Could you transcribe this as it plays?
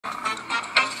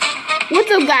What's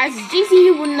up, guys? It's JC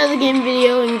here with another game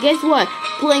video, and guess what?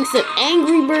 Playing some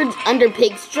Angry Birds under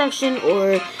pigstruction,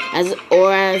 or as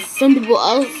some people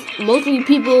mostly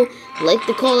people like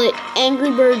to call it,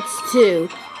 Angry Birds 2.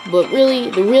 But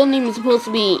really, the real name is supposed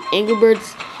to be Angry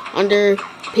Birds under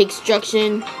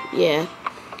pigstruction. Yeah.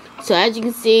 So as you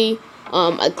can see,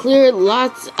 I cleared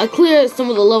some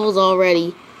of the levels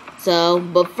already. So,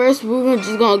 but first we're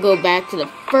just gonna go back to the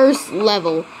first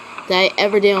level that I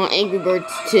ever did on Angry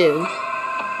Birds 2.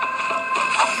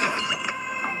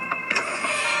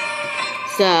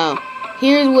 So,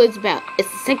 here's what it's about.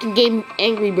 It's the second game of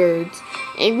Angry Birds.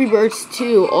 Angry Birds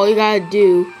 2, all you gotta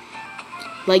do,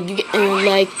 you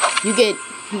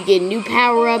get new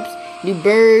power-ups, new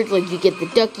birds, like you get the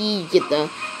ducky, you get the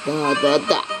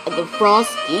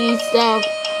frosty stuff,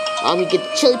 you get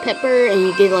the chili pepper, and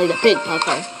you get like the pig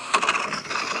pepper.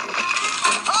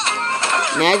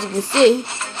 Now as you can see,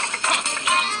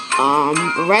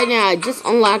 right now I just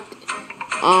unlocked,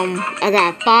 I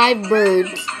got 5 birds,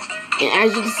 and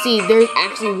as you can see, there's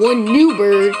actually one new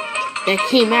bird that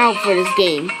came out for this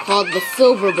game, called the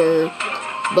silver bird,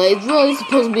 but it's really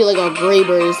supposed to be like a gray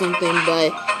bird or something,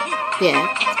 but, yeah.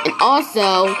 And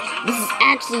also, this is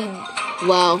actually,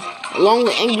 well, along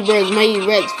with Angry Birds Mighty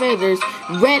Red's feathers,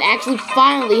 Red actually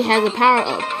finally has a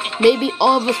power-up. Maybe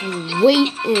all of us was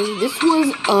waiting. This was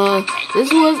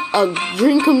a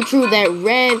dream come true that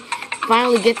Red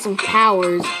finally gets some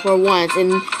powers for once,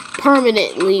 and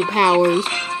permanently powers,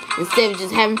 instead of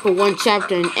just having for one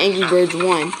chapter in Angry Birds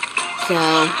 1.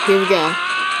 So, here we go.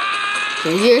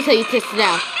 So here's how you test it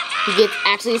out. He gets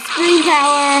actually screen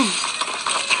power.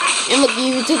 And look, he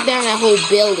even took down that whole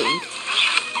building.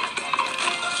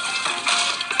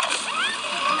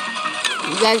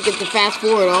 You guys get to fast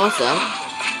forward also.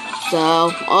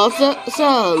 So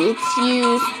let's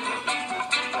use...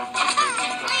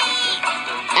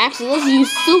 Actually, let's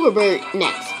use Silverbird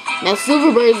next. Now,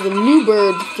 Silverbird is the new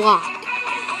bird flock.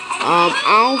 I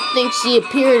don't think she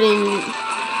appeared in...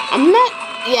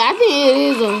 I think it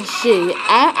is a she.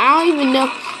 I don't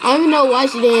even know why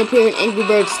she didn't appear in Angry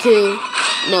Birds 2.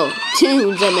 No,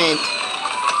 Toons, I meant.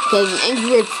 Because Angry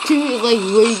Birds 2 is like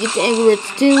where you get to Angry Birds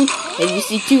 2 and you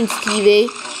see Toons TV.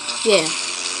 Yeah.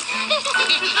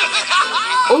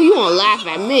 Oh, you wanna laugh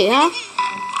at me, huh?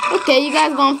 Okay, you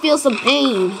guys gonna feel some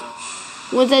pain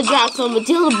once I drop some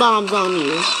Matilda bombs on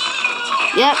you.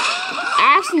 Yep.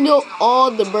 I actually know all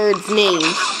the birds'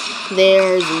 names.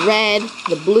 There's Red,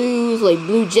 the Blues, like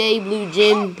Blue Jay, Blue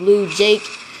Jim, Blue Jake.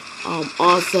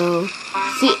 Also,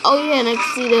 see, oh yeah, and I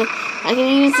can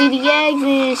even see the eggs,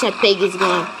 and Chef Pig is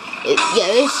gone. Yeah,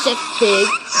 there's Chef Pig,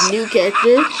 new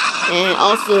character, and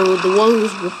also the one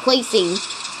who's replacing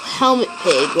Helmet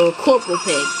Pig, or Corporal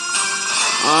Pig.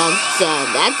 So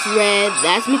that's Red,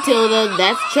 that's Matilda,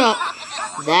 that's Chuck,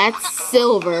 that's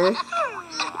Silver,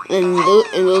 and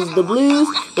those the Blues.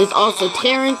 There's also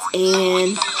Terrence,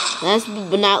 and last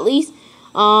but not least,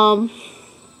 Bomb,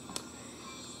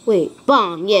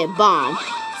 yeah, Bomb.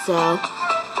 So,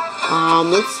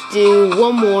 let's do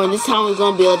one more, and this time it's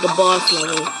gonna be like a boss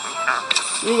level.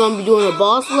 We're gonna be doing a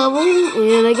boss level,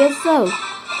 and I guess so.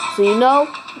 So you know,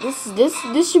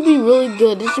 this should be really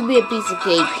good. This should be a piece of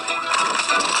cake.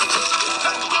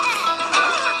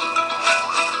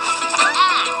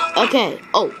 Okay.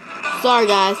 Oh, sorry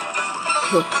guys.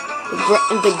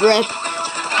 the grip.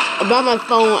 About my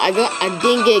phone, I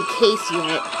didn't get a case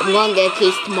yet. I'm gonna get a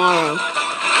case tomorrow.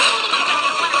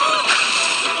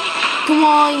 Come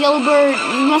on, Yellowbird,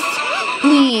 you must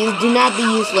please do not be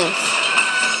useless.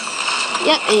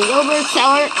 Yep, and Yellowbird's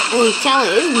talent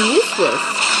is useless.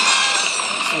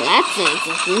 So that's saying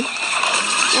something.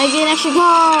 I get an extra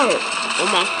card on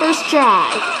my first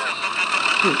try.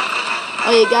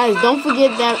 Oh yeah, guys, don't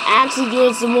forget that I'm actually dealing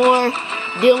with some more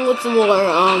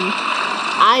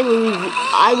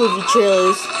iMovie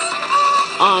trailers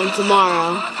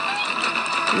tomorrow.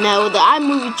 Now with the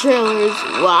iMovie trailers,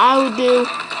 what I would do,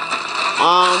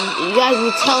 you guys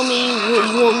will tell me what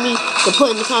you want me to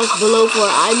put in the comments below for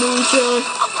an iMovie trailer.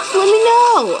 Just let me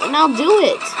know, and I'll do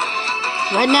it.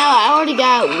 Right now, I already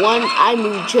got one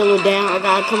iMovie trailer down. I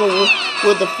gotta come up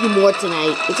with a few more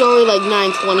tonight. It's already like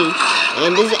 9:20,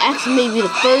 and this is actually maybe the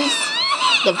first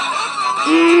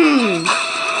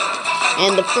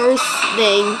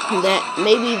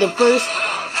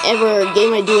ever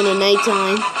game I do in the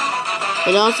nighttime.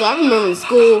 And also, I remember in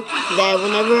school that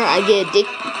whenever I get addicted,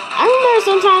 I remember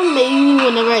sometimes maybe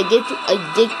whenever I get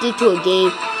addicted to a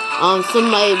game, I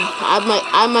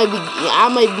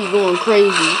might be going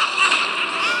crazy.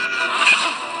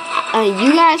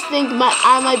 You guys think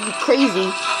I might be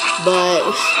crazy, but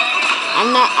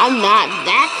I'm not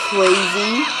that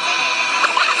crazy.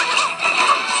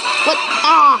 What?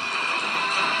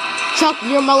 Chuck,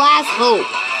 you're my last hope.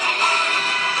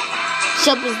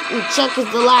 Chuck is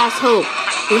the last hope.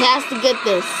 He has to get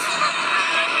this.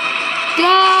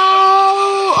 Go!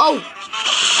 Oh!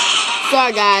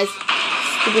 Sorry, guys.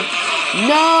 Stupid.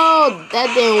 No!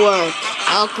 That didn't work.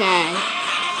 Okay.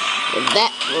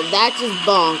 Well, that just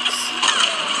bonks.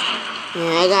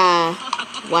 Yeah, I gotta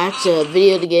watch a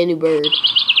video to get a new bird.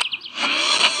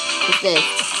 What's this?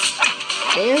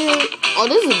 There. Oh,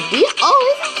 this is a deal. Oh,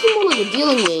 this is actually more like a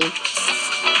dealing game.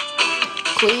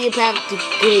 Clean your path to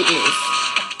greatness.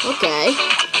 Okay.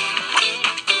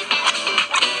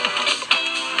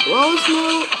 Well,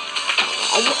 no.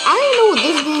 I don't know what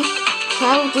this game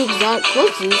travel to exact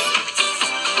places.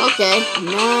 Okay. 9,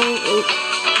 8.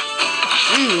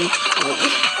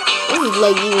 This is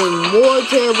like even more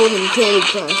terrible than Candy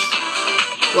Crush.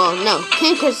 Well, no,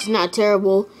 Candy Crush is not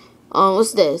terrible.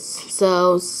 What's this?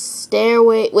 So,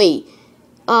 stairway. Wait.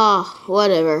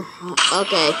 Whatever.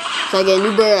 Okay. So I get a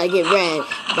new bird, I get red.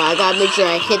 But I gotta make sure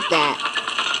I hit that.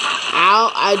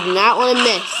 Ow, I do not want to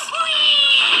miss.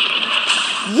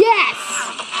 Yes!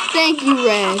 Thank you,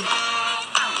 red.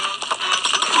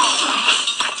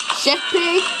 Chef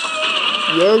Pig,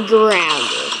 you're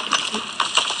grounded.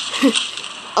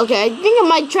 Okay, I think I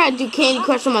might try to do Candy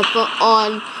Crush on my phone,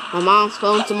 on my mom's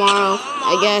phone tomorrow,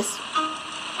 I guess.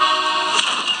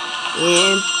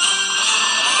 And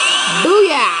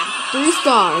booyah! 3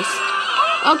 stars.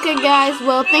 Okay, guys.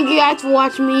 Well, thank you guys for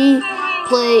watching me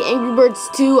play Angry Birds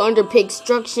 2 under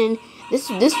pigstruction. This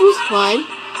was fun.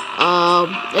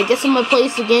 I guess I'm gonna play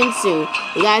this again soon.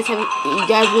 You guys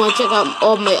want to check out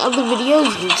all my other videos?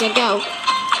 You can check out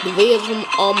the videos from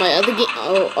all my other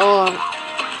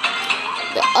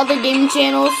the other gaming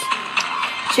channels.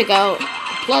 Check out the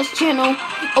Plus channel.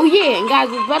 Oh yeah, and guys,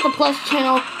 about the Plus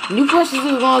channel, new plushes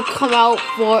are gonna come out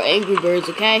for Angry Birds.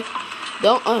 Okay,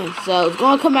 so it's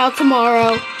gonna come out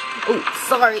tomorrow. Oh,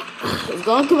 sorry, it's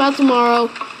gonna come out tomorrow,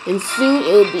 and soon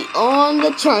it will be on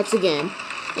the charts again.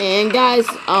 And guys,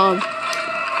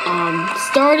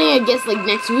 starting I guess like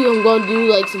next week, I'm gonna do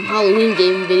like some Halloween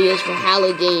gaming videos for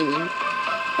Halo Gaming.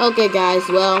 Okay, guys.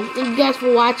 Well, thank you guys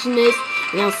for watching this,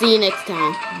 and I'll see you next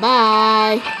time.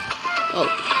 Bye. Oh,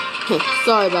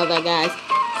 sorry about that, guys.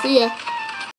 See ya.